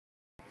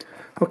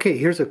Okay,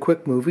 here's a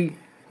quick movie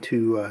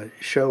to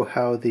show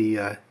how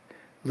the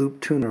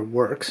loop tuner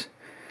works.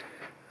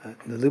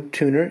 The loop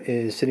tuner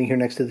is sitting here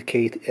next to the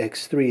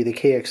KX3. The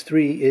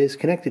KX3 is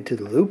connected to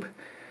the loop.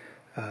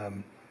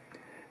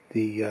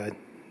 The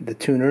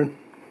tuner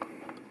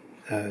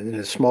in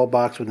a small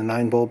box with a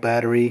 9-volt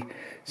battery,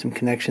 some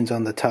connections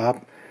on the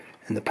top,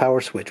 and the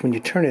power switch. When you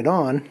turn it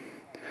on,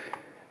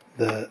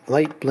 the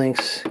light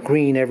blinks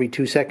green every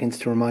 2 seconds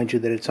to remind you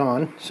that it's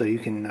on, so you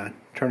can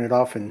turn it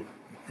off and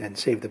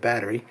save the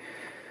battery.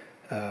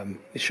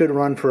 It should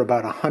run for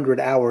about 100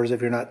 hours if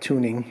you're not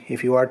tuning.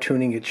 If you are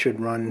tuning, it should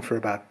run for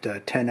about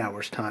 10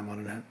 hours time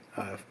on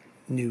a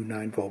new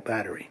 9-volt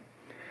battery.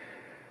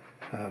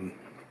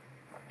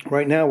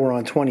 Right now we're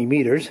on 20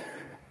 meters.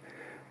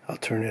 I'll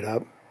turn it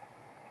up,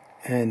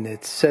 and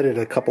it's set at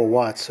a couple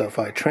watts, so if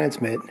I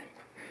transmit,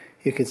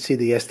 you can see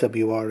the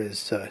SWR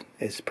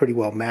is pretty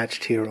well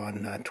matched here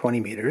on 20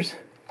 meters.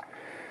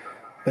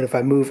 But if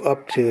I move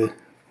up to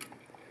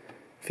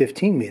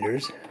 15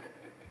 meters,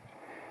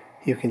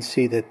 you can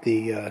see that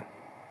the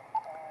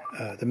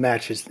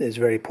match is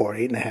very poor,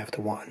 8.5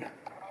 to 1.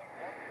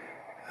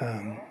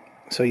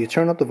 So you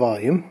turn up the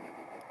volume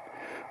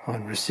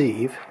on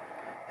receive,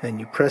 and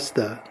you press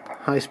the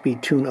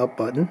high-speed tune up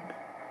button.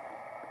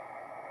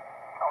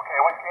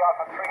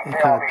 You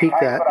kind of peak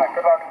that,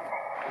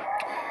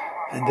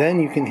 and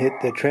then you can hit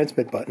the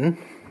transmit button,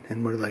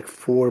 and we're like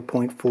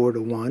 4.4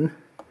 to 1,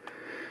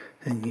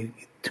 and you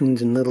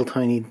tunes in little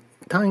tiny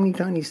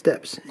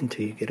steps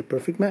until you get a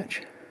perfect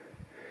match.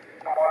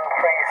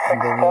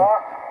 And then you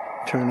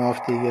turn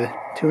off the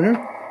tuner,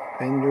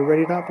 and you're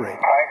ready to operate.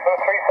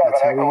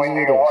 That's how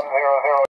easy it is.